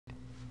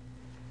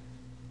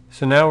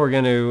So now we're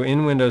going to,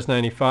 in Windows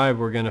 95,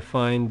 we're going to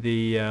find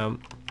the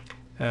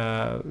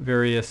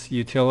various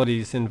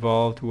utilities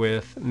involved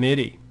with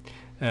MIDI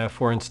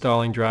for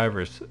installing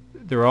drivers.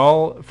 They're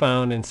all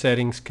found in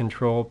Settings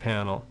Control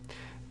Panel.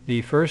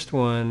 The first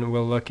one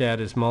we'll look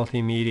at is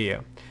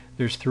Multimedia.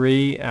 There's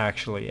three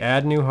actually: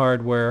 Add New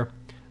Hardware,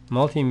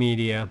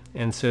 Multimedia,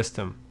 and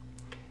System.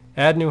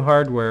 Add New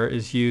Hardware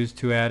is used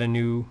to add a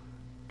new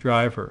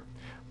driver.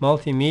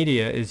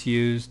 Multimedia is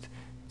used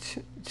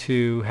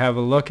to have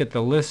a look at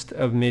the list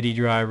of MIDI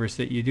drivers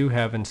that you do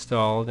have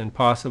installed and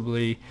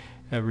possibly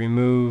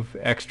remove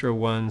extra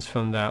ones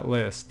from that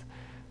list.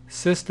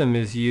 System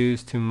is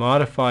used to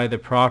modify the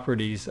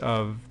properties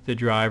of the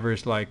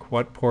drivers, like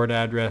what port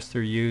address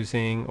they're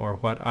using or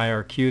what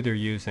IRQ they're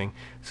using.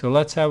 So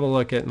let's have a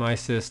look at my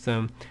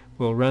system.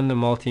 We'll run the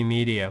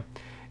multimedia.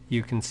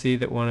 You can see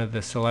that one of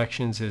the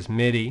selections is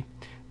MIDI.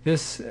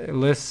 This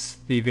lists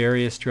the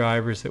various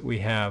drivers that we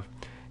have,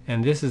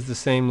 and this is the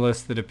same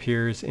list that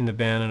appears in the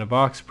Band in a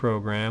Box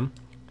program,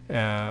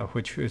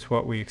 which is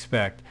what we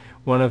expect.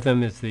 One of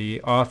them is the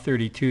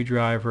Auth32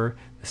 driver.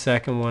 The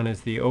second one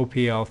is the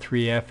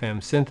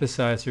OPL3FM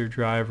synthesizer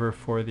driver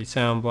for the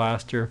Sound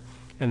Blaster,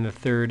 and the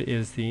third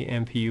is the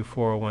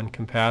MPU401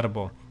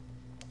 compatible.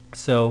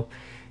 So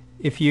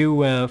if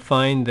you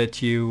find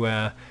that you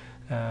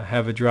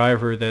have a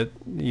driver that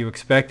you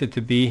expect it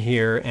to be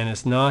here and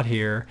it's not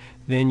here,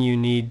 then you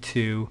need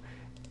to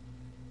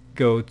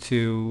go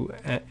to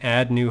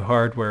Add New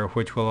Hardware,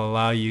 which will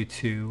allow you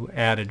to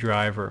add a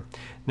driver.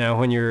 Now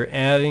when you're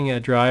adding a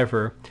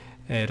driver,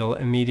 it'll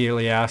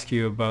immediately ask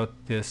you about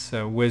this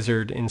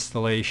wizard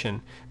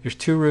installation. There's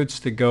two routes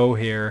to go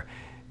here.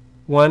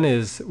 One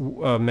is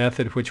a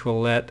method which will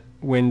let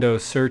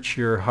Windows search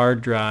your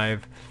hard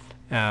drive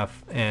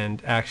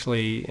and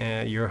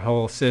actually your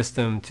whole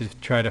system to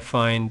try to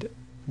find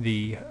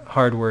the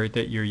hardware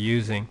that you're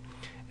using.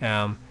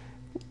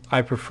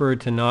 I prefer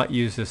to not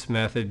use this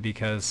method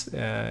because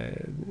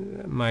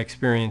my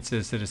experience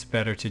is that it's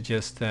better to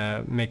just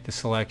make the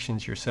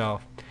selections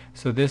yourself.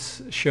 So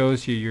this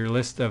shows you your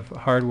list of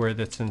hardware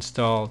that's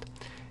installed,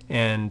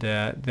 and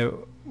the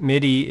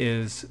MIDI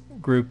is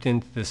grouped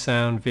into the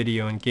Sound,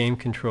 Video, and Game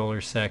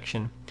Controller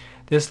section.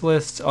 This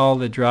lists all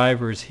the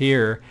drivers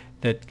here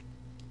that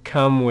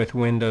come with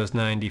Windows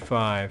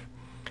 95,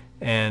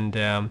 and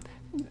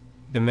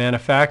the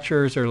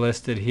manufacturers are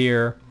listed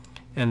here,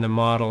 and the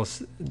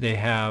models they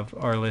have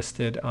are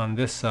listed on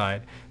this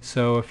side.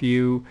 So if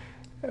you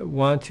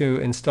want to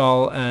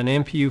install an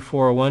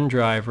MPU401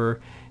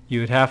 driver, you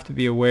would have to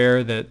be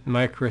aware that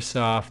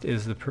Microsoft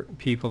is the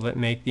people that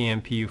make the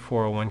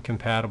MPU401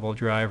 compatible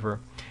driver,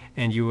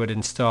 and you would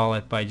install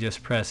it by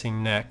just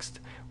pressing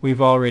Next.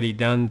 We've already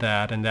done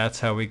that, and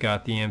that's how we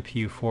got the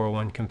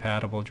MPU401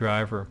 compatible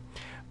driver.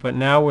 But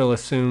now we'll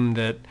assume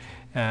that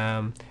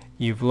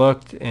you've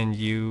looked and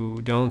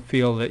you don't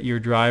feel that your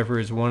driver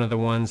is one of the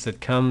ones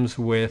that comes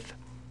with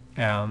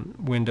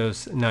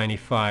Windows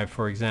 95.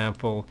 For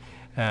example,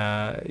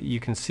 you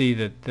can see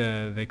that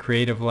the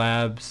Creative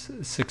Labs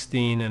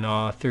 16 and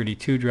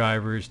Auth32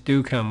 drivers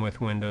do come with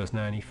Windows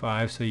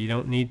 95, so you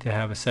don't need to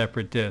have a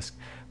separate disk.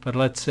 But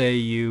let's say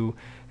you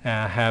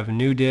have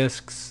new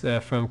disks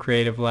from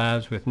Creative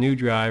Labs with new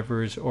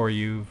drivers, or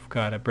you've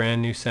got a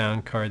brand new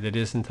sound card that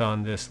isn't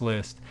on this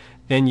list.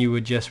 Then you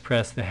would just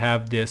press the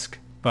Have Disk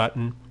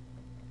button,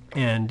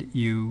 and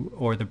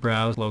or the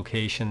browse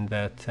location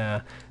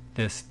that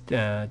this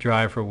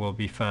driver will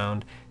be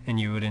found, and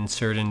you would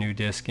insert a new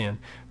disk in.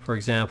 For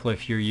example,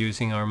 if you're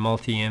using our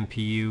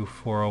multi-MPU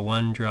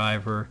 401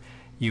 driver,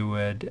 you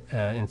would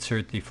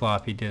insert the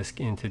floppy disk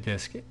into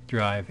disk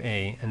drive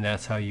A, and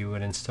that's how you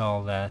would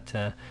install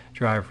that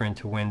driver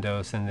into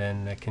Windows, and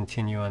then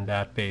continue on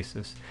that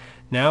basis.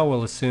 Now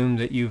we'll assume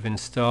that you've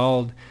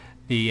installed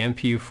the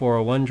MPU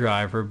 401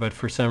 driver, but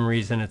for some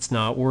reason it's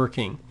not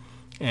working.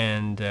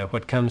 And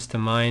what comes to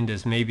mind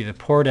is maybe the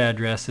port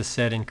address is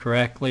set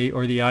incorrectly,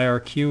 or the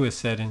IRQ is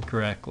set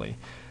incorrectly.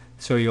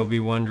 So you'll be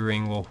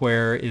wondering, well,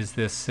 where is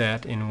this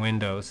set in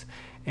Windows?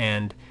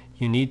 And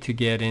you need to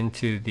get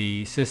into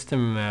the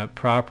system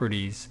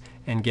properties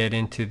and get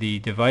into the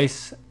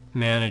device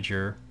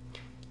manager,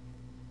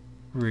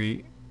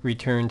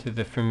 return to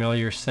the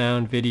familiar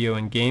sound, video,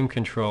 and game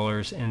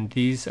controllers, and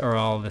these are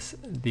all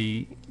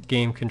the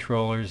game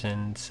controllers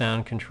and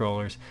sound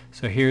controllers.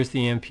 So here's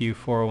the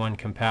MPU401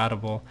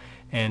 compatible,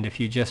 and if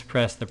you just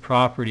press the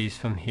properties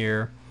from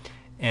here,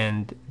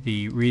 and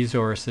the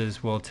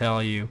resources will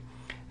tell you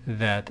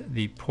that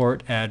the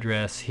port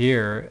address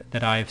here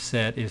that I've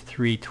set is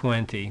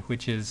 320,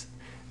 which is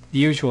the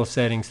usual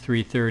settings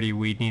 330.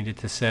 We needed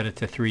to set it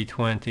to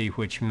 320,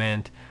 which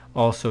meant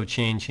also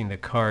changing the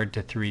card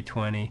to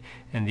 320,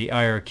 and the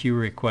IRQ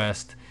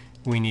request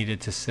we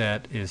needed to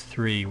set is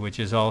 3, which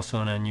is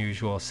also an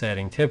unusual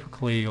setting.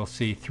 Typically you'll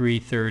see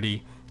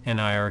 330 and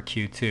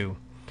IRQ2,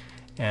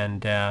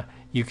 and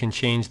you can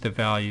change the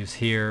values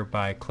here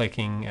by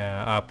clicking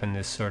up and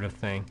this sort of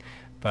thing,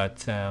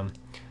 but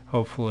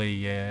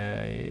hopefully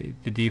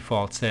the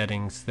default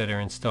settings that are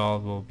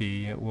installed will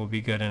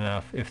be good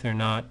enough. If they're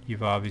not,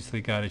 you've obviously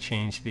got to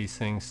change these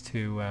things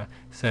to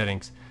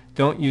settings.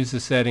 Don't use the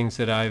settings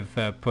that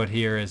I've put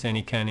here as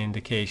any kind of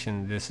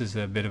indication. This is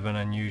a bit of an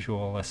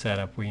unusual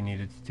setup we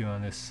needed to do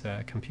on this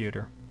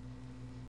computer.